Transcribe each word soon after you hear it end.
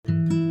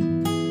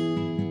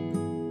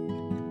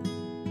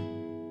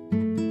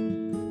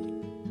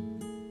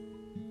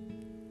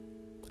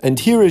And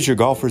here is your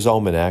Golfer's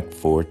Almanac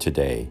for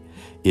today.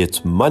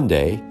 It's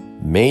Monday,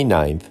 May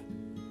 9th,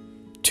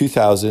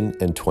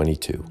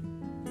 2022.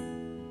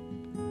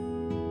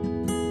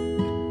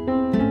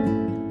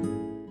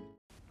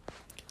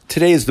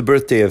 Today is the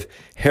birthday of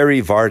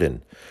Harry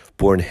Vardon,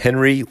 born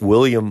Henry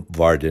William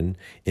Vardon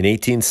in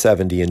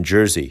 1870 in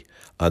Jersey,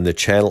 on the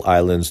Channel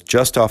Islands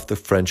just off the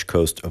French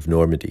coast of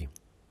Normandy.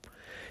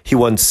 He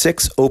won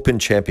 6 Open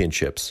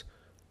championships,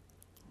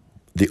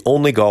 the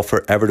only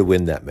golfer ever to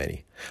win that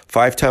many.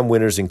 5-time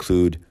winners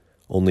include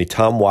only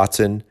Tom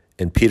Watson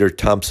and Peter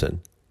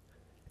Thompson,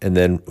 and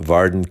then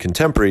Vardon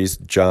contemporaries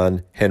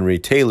John Henry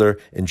Taylor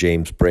and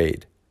James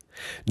Braid.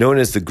 Known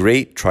as the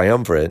Great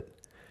Triumvirate,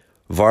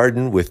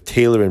 Vardon with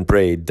Taylor and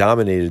Braid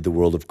dominated the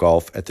world of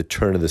golf at the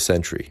turn of the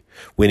century,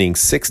 winning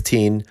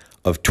 16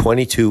 of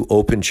 22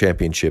 Open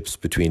championships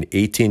between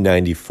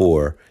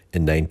 1894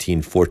 and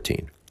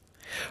 1914.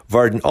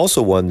 Vardon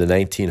also won the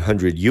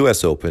 1900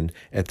 U.S. Open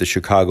at the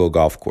Chicago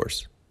Golf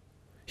Course.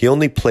 He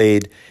only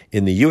played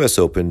in the U.S.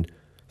 Open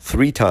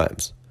 3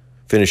 times,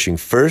 finishing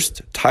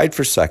first, tied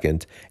for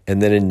second,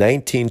 and then in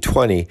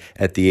 1920,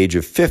 at the age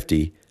of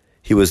 50,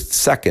 he was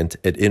second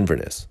at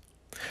Inverness.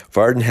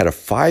 Vardon had a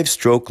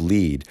 5-stroke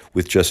lead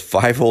with just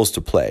 5 holes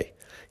to play.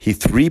 He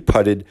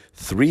 3-putted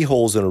 3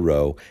 holes in a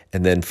row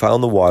and then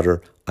found the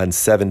water on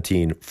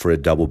 17 for a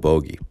double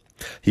bogey.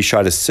 He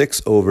shot a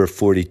 6 over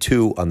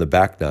 42 on the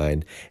back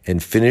 9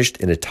 and finished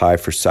in a tie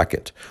for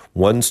second,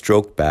 1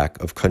 stroke back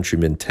of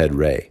countryman Ted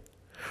Ray.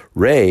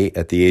 Ray,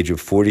 at the age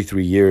of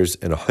 43 years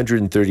and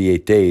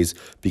 138 days,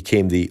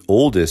 became the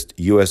oldest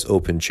U.S.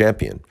 Open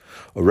champion,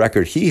 a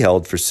record he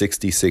held for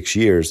 66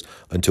 years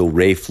until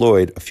Ray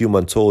Floyd, a few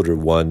months older,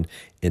 won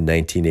in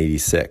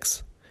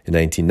 1986. In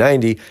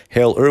 1990,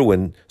 Hale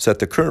Irwin set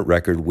the current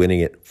record,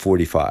 winning at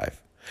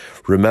 45.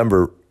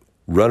 Remember,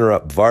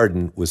 runner-up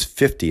Vardon was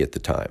 50 at the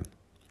time.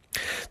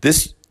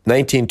 This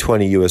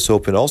 1920 U.S.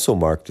 Open also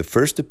marked the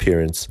first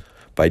appearance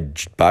by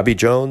Bobby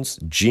Jones,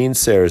 Gene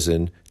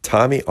Sarazen,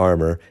 Tommy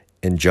Armour,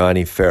 and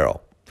Johnny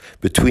Farrell.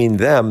 Between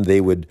them, they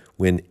would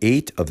win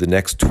 8 of the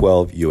next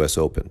 12 U.S.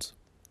 Opens.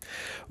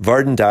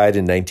 Vardon died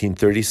in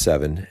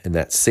 1937, and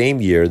that same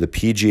year, the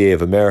PGA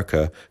of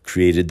America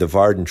created the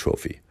Vardon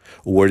Trophy,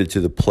 awarded to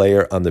the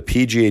player on the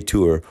PGA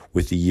Tour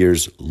with the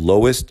year's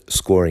lowest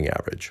scoring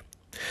average.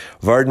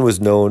 Vardon was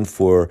known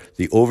for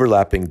the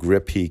overlapping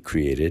grip he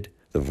created,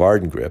 the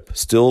Vardon grip,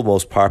 still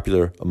most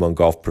popular among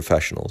golf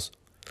professionals.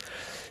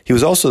 He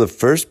was also the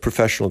first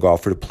professional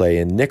golfer to play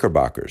in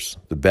knickerbockers,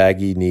 the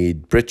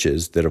baggy-kneed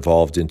breeches that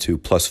evolved into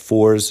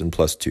 +4s and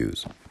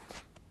 +2s.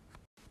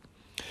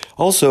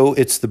 Also,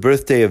 it's the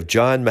birthday of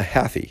John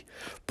Mahaffey,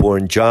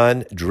 born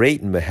John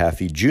Drayton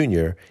Mahaffey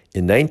Jr.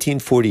 in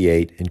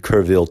 1948 in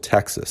Kerrville,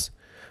 Texas.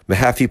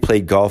 Mahaffey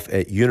played golf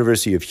at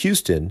University of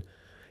Houston,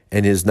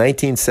 and his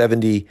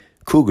 1970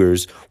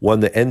 Cougars won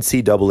the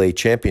NCAA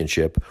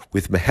championship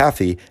with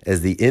Mahaffey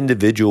as the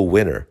individual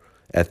winner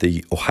at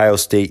the Ohio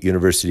State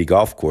University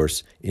Golf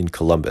Course in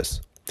Columbus.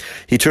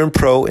 He turned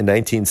pro in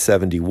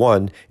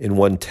 1971 and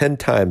won 10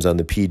 times on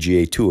the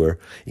PGA Tour,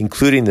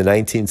 including the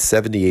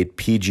 1978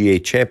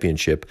 PGA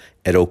Championship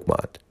at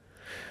Oakmont.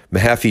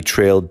 Mahaffey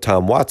trailed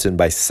Tom Watson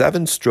by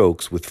 7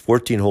 strokes with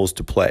 14 holes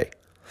to play.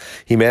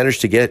 He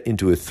managed to get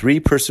into a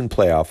 3-person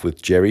playoff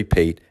with Jerry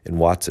Pate and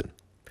Watson.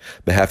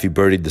 Mahaffey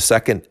birdied the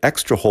second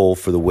extra hole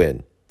for the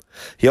win.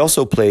 He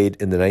also played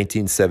in the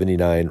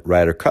 1979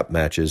 Ryder Cup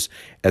matches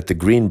at the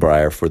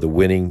Greenbrier for the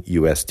winning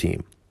U.S.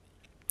 team.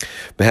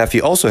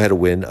 Mahaffey also had a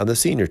win on the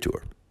Senior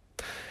Tour.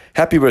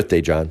 Happy birthday,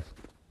 John.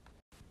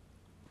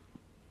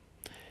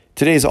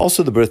 Today is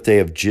also the birthday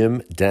of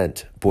Jim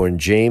Dent, born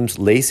James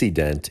Lacey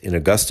Dent in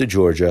Augusta,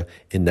 Georgia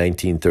in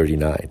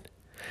 1939.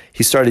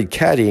 He started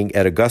caddying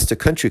at Augusta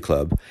Country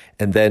Club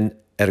and then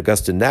at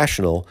Augusta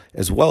National,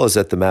 as well as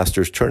at the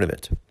Masters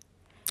Tournament.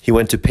 He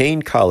went to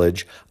Payne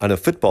College on a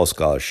football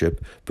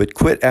scholarship, but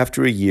quit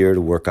after a year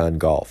to work on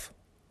golf.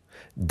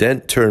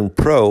 Dent turned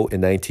pro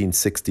in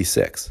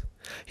 1966.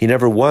 He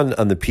never won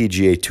on the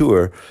PGA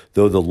Tour,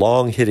 though the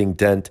long-hitting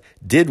Dent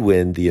did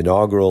win the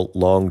inaugural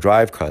long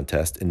drive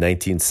contest in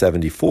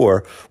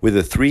 1974 with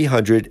a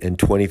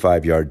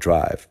 325-yard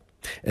drive,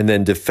 and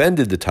then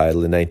defended the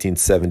title in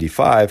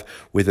 1975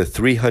 with a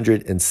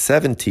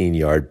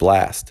 317-yard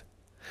blast.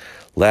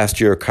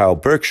 Last year, Kyle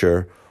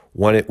Berkshire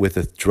won it with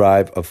a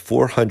drive of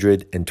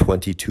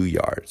 422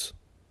 yards.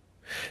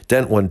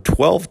 Dent won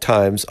 12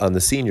 times on the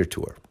Senior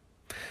Tour.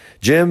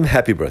 Jim,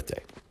 happy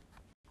birthday.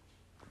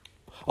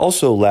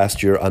 Also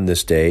last year on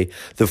this day,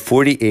 the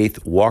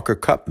 48th Walker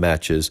Cup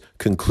matches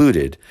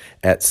concluded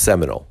at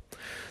Seminole.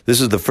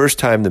 This is the first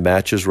time the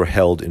matches were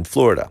held in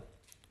Florida.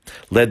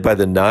 Led by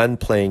the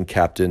non-playing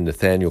captain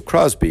Nathaniel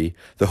Crosby,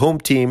 the home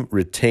team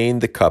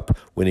retained the cup,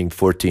 winning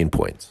 14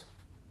 points.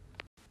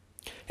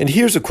 And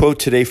here's a quote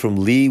today from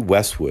Lee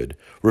Westwood,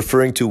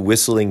 referring to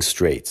Whistling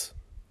Straits.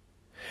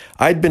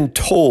 I'd been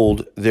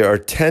told there are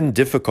 10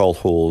 difficult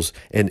holes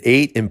and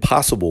 8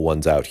 impossible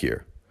ones out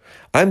here.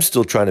 I'm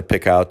still trying to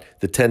pick out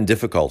the 10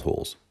 difficult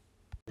holes.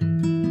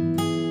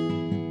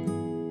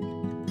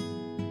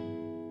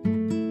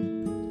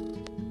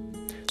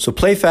 So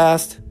play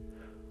fast,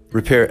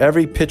 repair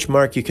every pitch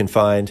mark you can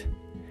find,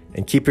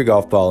 and keep your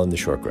golf ball in the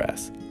short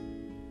grass.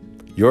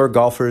 Your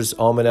Golfer's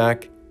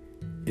Almanac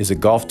is a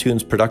Golf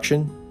Tunes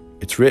production.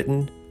 It's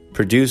written,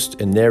 produced,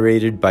 and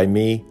narrated by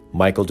me,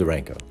 Michael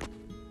Duranko.